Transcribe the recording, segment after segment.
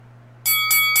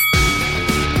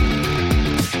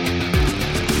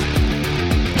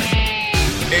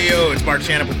Hey yo, it's Mark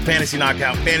Shannon with Fantasy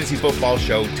Knockout Fantasy Football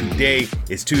Show. Today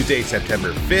is Tuesday,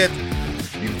 September 5th.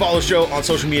 You can follow the show on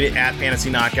social media at Fantasy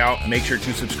Knockout. Make sure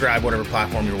to subscribe whatever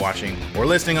platform you're watching or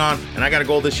listening on. And I got a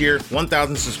goal this year,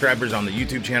 1,000 subscribers on the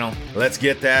YouTube channel. Let's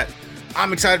get that.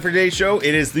 I'm excited for today's show.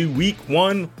 It is the Week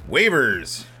 1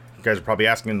 waivers. You guys are probably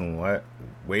asking, what?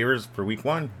 Waivers for Week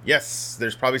 1? Yes,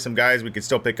 there's probably some guys we could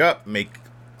still pick up, make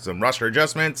some roster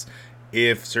adjustments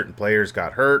if certain players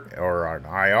got hurt or are on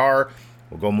IR.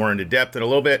 We'll go more into depth in a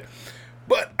little bit.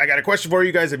 But I got a question for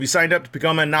you guys. Have you signed up to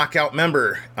become a Knockout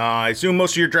member? I assume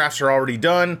most of your drafts are already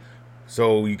done,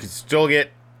 so you can still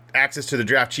get access to the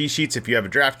draft cheat sheets if you have a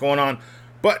draft going on.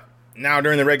 But now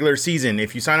during the regular season,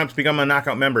 if you sign up to become a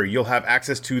Knockout member, you'll have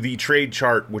access to the trade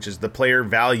chart, which is the player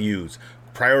values,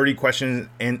 priority questions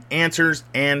and answers,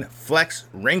 and flex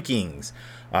rankings.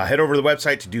 Head over to the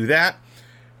website to do that.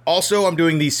 Also, I'm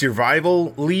doing the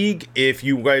Survival League. If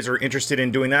you guys are interested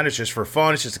in doing that, it's just for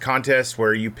fun. It's just a contest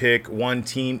where you pick one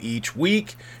team each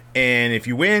week. And if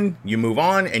you win, you move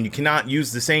on. And you cannot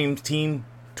use the same team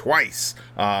twice.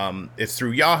 It's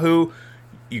through Yahoo.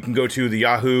 You can go to the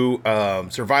Yahoo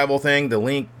Survival thing. The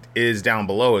link is down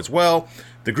below as well.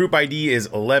 The group ID is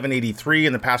 1183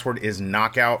 and the password is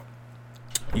Knockout.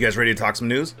 You guys ready to talk some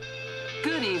news?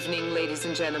 Good evening, ladies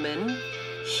and gentlemen.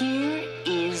 Here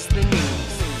is the news.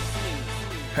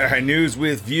 All right, news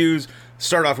with views.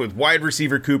 Start off with wide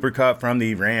receiver Cooper Kupp from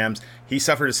the Rams. He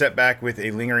suffered a setback with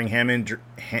a lingering hamstring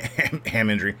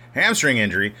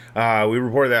injury. We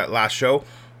reported that last show.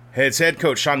 His head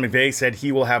coach, Sean McVay, said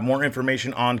he will have more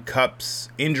information on Kupp's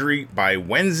injury by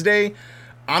Wednesday.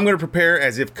 I'm going to prepare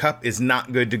as if Kupp is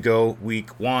not good to go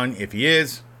week 1. If he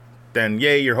is, then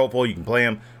yay, you're hopeful you can play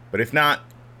him. But if not,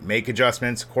 make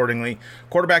adjustments accordingly.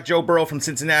 Quarterback Joe Burrow from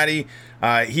Cincinnati.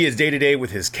 He is day-to-day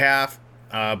with his calf.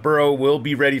 Burrow will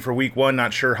be ready for week 1.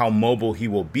 Not sure how mobile he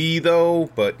will be, though.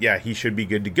 But, yeah, he should be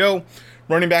good to go.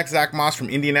 Running back Zach Moss from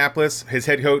Indianapolis. His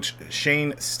head coach,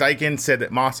 Shane Steichen, said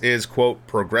that Moss is, quote,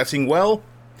 progressing well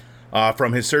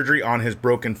from his surgery on his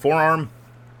broken forearm.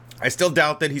 I still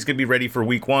doubt that he's going to be ready for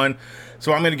week 1.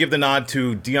 So I'm going to give the nod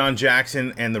to Deion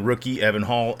Jackson and the rookie Evan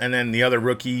Hall. And then the other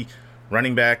rookie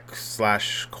running back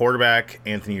 / quarterback,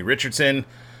 Anthony Richardson.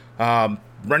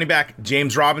 Running back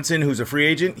James Robinson, who's a free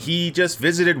agent, he just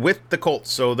visited with the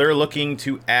Colts, so they're looking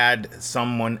to add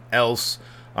someone else.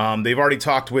 They've already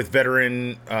talked with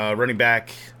veteran running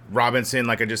back Robinson,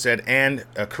 like I just said, and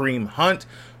Kareem Hunt,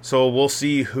 so we'll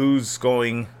see who's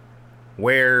going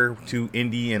where to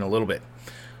Indy in a little bit.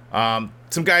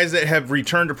 Some guys that have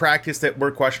returned to practice that were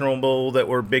questionable, that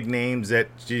were big names that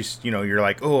just, you're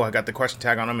like, oh, I got the question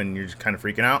tag on them, and you're just kind of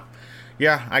freaking out.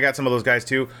 Yeah, I got some of those guys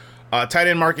too. Tight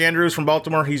end Mark Andrews from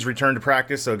Baltimore, he's returned to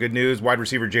practice, so good news. Wide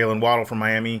receiver Jalen Waddle from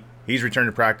Miami, he's returned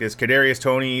to practice. Kadarius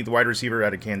Toney, the wide receiver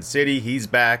out of Kansas City, he's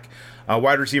back.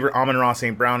 Wide receiver Amon-Ra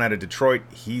St. Brown out of Detroit,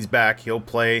 he's back, he'll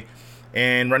play.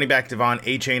 And running back Devon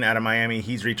Achane out of Miami,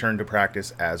 he's returned to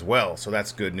practice as well, so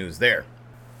that's good news there.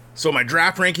 So my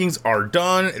draft rankings are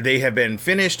done. They have been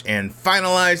finished and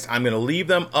finalized. I'm going to leave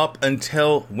them up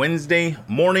until Wednesday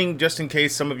morning, just in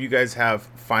case some of you guys have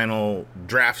final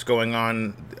drafts going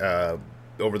on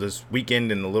over this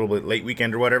weekend and a little bit late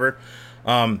weekend or whatever.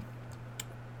 I'm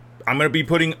going to be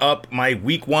putting up my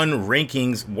week 1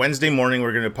 rankings Wednesday morning.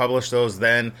 We're going to publish those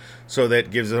then, so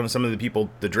that gives some of the people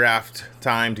the draft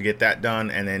time to get that done.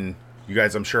 And then you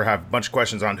guys, I'm sure, have a bunch of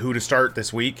questions on who to start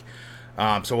this week.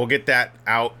 So we'll get that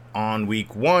out on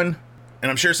week 1. And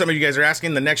I'm sure some of you guys are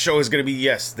asking, the next show is going to be,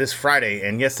 yes, this Friday.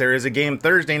 And yes, there is a game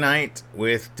Thursday night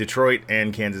with Detroit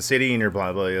and Kansas City. And you're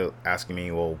probably asking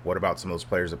me, well, what about some of those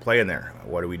players that play in there?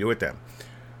 What do we do with them?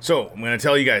 So I'm going to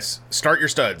tell you guys, start your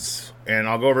studs. And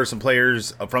I'll go over some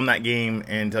players from that game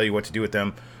and tell you what to do with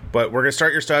them. But we're going to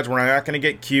start your studs. We're not going to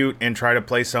get cute and try to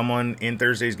play someone in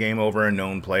Thursday's game over a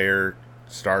known player.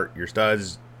 Start your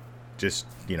studs. Just,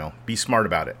 be smart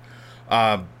about it.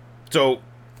 So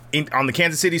on the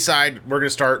Kansas City side, we're going to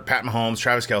start Pat Mahomes,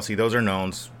 Travis Kelce. Those are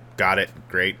knowns. Got it.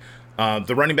 Great.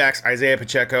 The running backs, Isaiah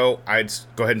Pacheco, I'd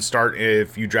go ahead and start.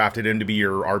 If you drafted him to be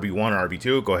your RB1 or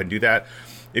RB2, go ahead and do that.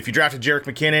 If you drafted Jerick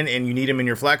McKinnon and you need him in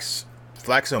your flex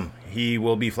him. He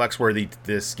will be flex worthy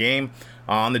this game.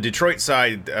 On the Detroit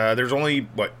side, there's only,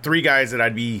 3 guys that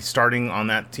I'd be starting on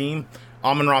that team.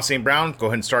 Amon-Ra St. Brown, go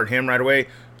ahead and start him right away.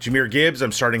 Jahmyr Gibbs,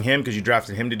 I'm starting him because you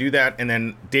drafted him to do that. And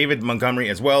then David Montgomery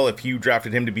as well. If you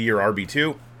drafted him to be your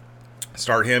RB2,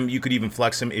 start him. You could even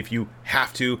flex him if you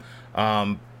have to.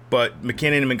 But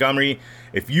McKinnon and Montgomery,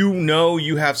 if you know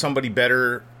you have somebody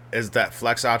better as that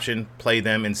flex option, play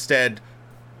them instead.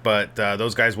 But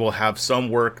those guys will have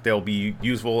some work. They'll be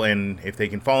useful. And if they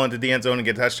can fall into the end zone and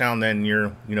get a touchdown, then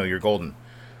you're golden.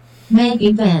 Main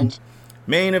event.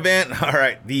 Main event. All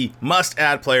right, the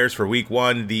must-add players for Week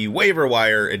 1, the waiver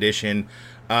wire edition.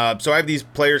 So I have these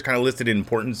players kind of listed in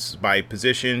importance by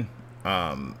position.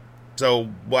 We'll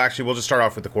just start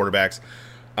off with the quarterbacks.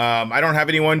 I don't have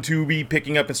anyone to be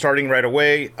picking up and starting right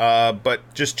away, but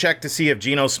just check to see if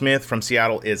Geno Smith from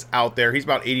Seattle is out there. He's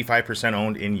about 85%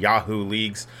 owned in Yahoo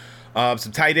leagues.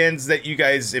 Some tight ends that you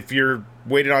guys, if you're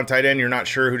waiting on tight end, you're not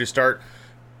sure who to start.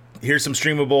 Here's some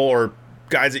streamable or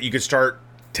guys that you could start.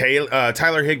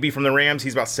 Tyler Higbee from the Rams,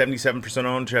 he's about 77%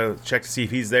 owned. Check to see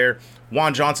if he's there.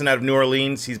 Juan Johnson out of New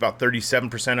Orleans, he's about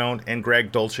 37% owned. And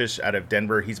Greg Dulcich out of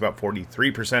Denver, he's about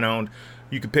 43% owned.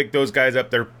 You can pick those guys up.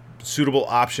 They're suitable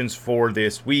options for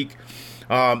this week.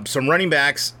 Some running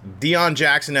backs, Deion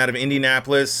Jackson out of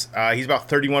Indianapolis, he's about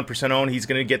 31% owned. He's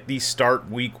going to get the start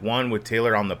Week 1 with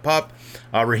Taylor on the pup.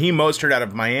 Raheem Mostert out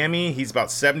of Miami, he's about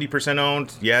 70%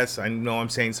 owned. Yes, I know I'm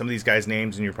saying some of these guys'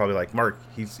 names, and you're probably like, Mark,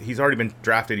 he's already been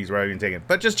drafted, he's already been taken.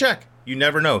 But just check. You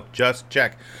never know. Just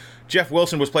check. Jeff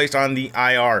Wilson was placed on the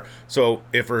IR, so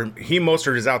if Raheem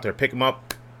Mostert is out there, pick him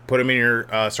up. Put him in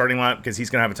your starting lineup because he's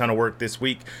going to have a ton of work this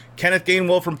week. Kenneth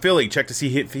Gainwell from Philly. Check to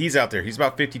see if he's out there. He's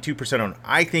about 52% owned.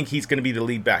 I think he's going to be the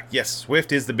lead back. Yes,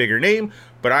 Swift is the bigger name,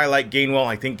 but I like Gainwell.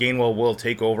 I think Gainwell will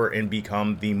take over and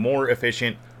become the more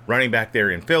efficient running back there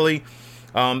in Philly.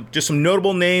 Just some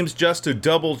notable names just to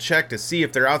double check to see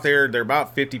if they're out there. They're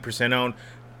about 50% owned.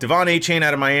 Devon Achane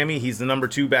out of Miami, he's the number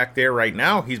 2 back there right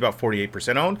now. He's about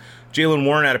 48% owned. Jalen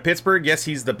Warren out of Pittsburgh, yes,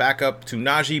 he's the backup to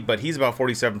Najee, but he's about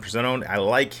 47% owned. I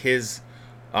like his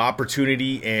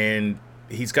opportunity, and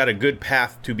he's got a good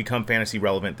path to become fantasy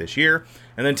relevant this year.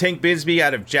 And then Tank Bigsby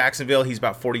out of Jacksonville, he's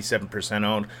about 47%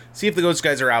 owned. See if those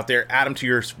guys are out there. Add them to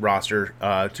your roster,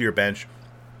 to your bench.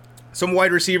 Some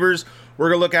wide receivers we're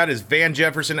going to look at is Van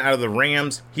Jefferson out of the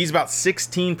Rams. He's about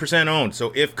 16% owned.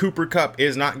 So if Cooper Kupp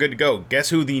is not good to go, guess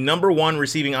who the number 1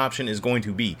 receiving option is going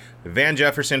to be? Van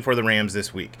Jefferson for the Rams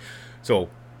this week. So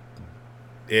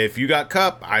if you got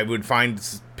Kupp, I would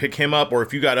pick him up. Or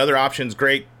if you got other options,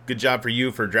 great. Good job for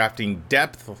you for drafting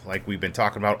depth like we've been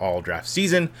talking about all draft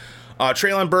season.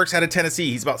 Treylon Burks out of Tennessee.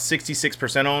 He's about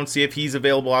 66% owned. See if he's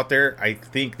available out there. I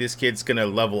think this kid's going to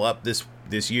level up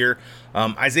this year.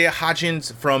 Isaiah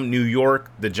Hodgins from New York,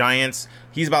 the Giants.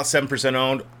 He's about 7%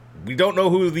 owned. We don't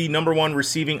know who the number 1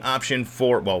 receiving option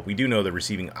we do know the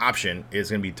receiving option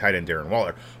is going to be tight end Darren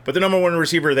Waller. But the number 1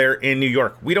 receiver there in New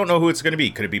York, we don't know who it's going to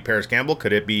be. Could it be Paris Campbell?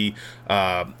 Could it be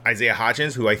Isaiah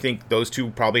Hodgins, who I think those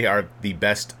two probably are the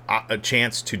best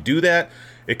chance to do that.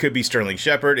 It could be Sterling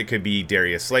Shepard. It could be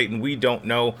Darius Slayton. We don't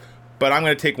know. But I'm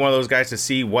going to take one of those guys to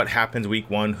see what happens Week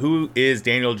 1. Who is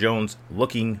Daniel Jones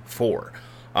looking for?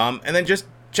 And then just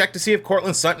check to see if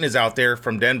Cortland Sutton is out there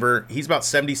from Denver. He's about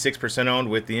 76% owned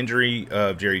with the injury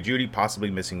of Jerry Jeudy,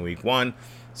 possibly missing Week 1.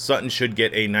 Sutton should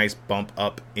get a nice bump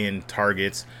up in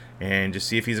targets, and just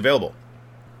see if he's available.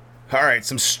 All right,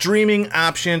 some streaming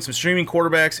options, some streaming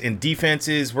quarterbacks and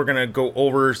defenses we're going to go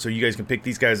over so you guys can pick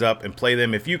these guys up and play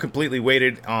them. If you completely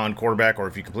waited on quarterback or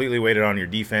if you completely waited on your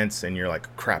defense and you're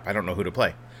like, crap, I don't know who to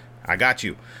play, I got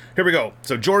you. Here we go.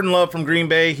 So Jordan Love from Green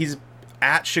Bay, he's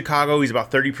at Chicago. He's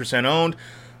about 30% owned.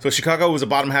 So Chicago was a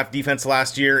bottom half defense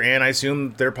last year, and I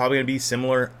assume they're probably going to be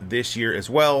similar this year as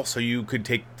well. So you could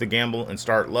take the gamble and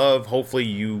start Love. Hopefully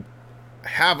you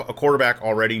have a quarterback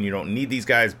already and you don't need these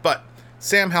guys, but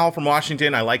Sam Howell from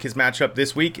Washington, I like his matchup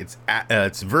this week. It's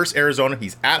versus Arizona.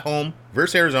 He's at home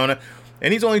versus Arizona,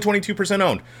 and he's only 22%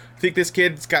 owned. I think this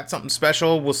kid's got something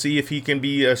special. We'll see if he can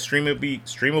be a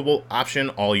streamable option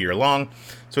all year long.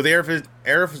 So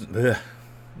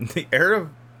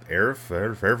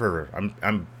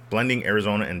I'm blending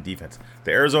Arizona and defense.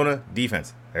 The Arizona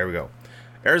defense. There we go.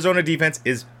 Arizona defense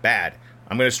is bad.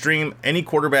 I'm going to stream any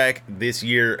quarterback this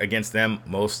year against them,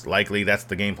 most likely. That's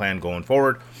the game plan going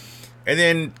forward. And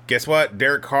then, guess what?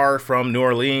 Derek Carr from New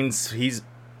Orleans. He's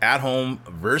at home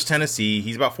versus Tennessee.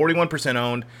 He's about 41%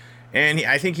 owned. And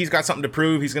I think he's got something to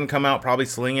prove. He's going to come out probably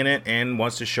slinging it and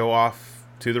wants to show off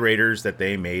to the Raiders that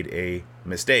they made a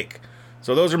mistake.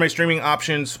 So those are my streaming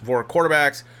options for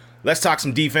quarterbacks. Let's talk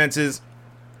some defenses.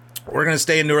 We're going to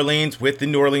stay in New Orleans with the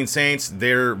New Orleans Saints.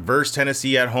 They're versus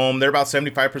Tennessee at home. They're about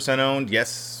 75% owned.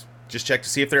 Yes, just check to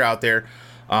see if they're out there.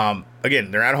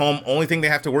 Again, they're at home. Only thing they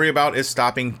have to worry about is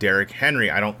stopping Derrick Henry.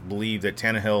 I don't believe that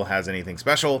Tannehill has anything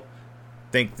special.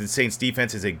 I think the Saints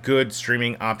defense is a good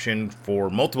streaming option for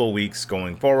multiple weeks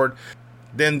going forward.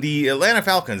 Then the Atlanta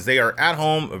Falcons, they are at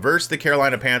home versus the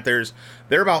Carolina Panthers.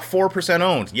 They're about 4%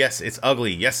 owned. Yes, it's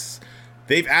ugly. Yes,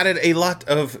 they've added a lot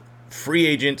of free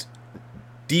agent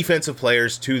defensive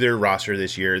players to their roster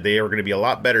this year. They are going to be a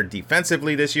lot better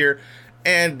defensively this year,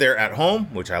 and they're at home,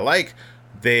 which I like.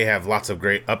 They have lots of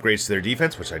great upgrades to their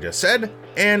defense, which I just said,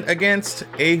 and against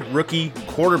a rookie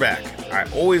quarterback. I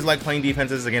always like playing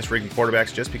defenses against rookie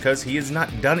quarterbacks just because he has not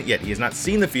done it yet. He has not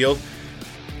seen the field.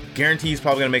 Guarantee he's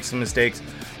probably going to make some mistakes.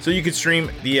 So you could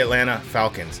stream the Atlanta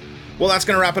Falcons. Well, that's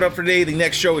going to wrap it up for today. The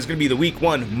next show is going to be the Week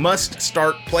 1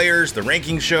 must-start players, the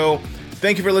ranking show.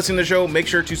 Thank you for listening to the show. Make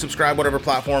sure to subscribe whatever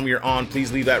platform you're on.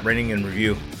 Please leave that rating and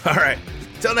review. All right.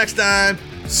 Till next time.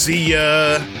 See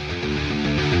ya.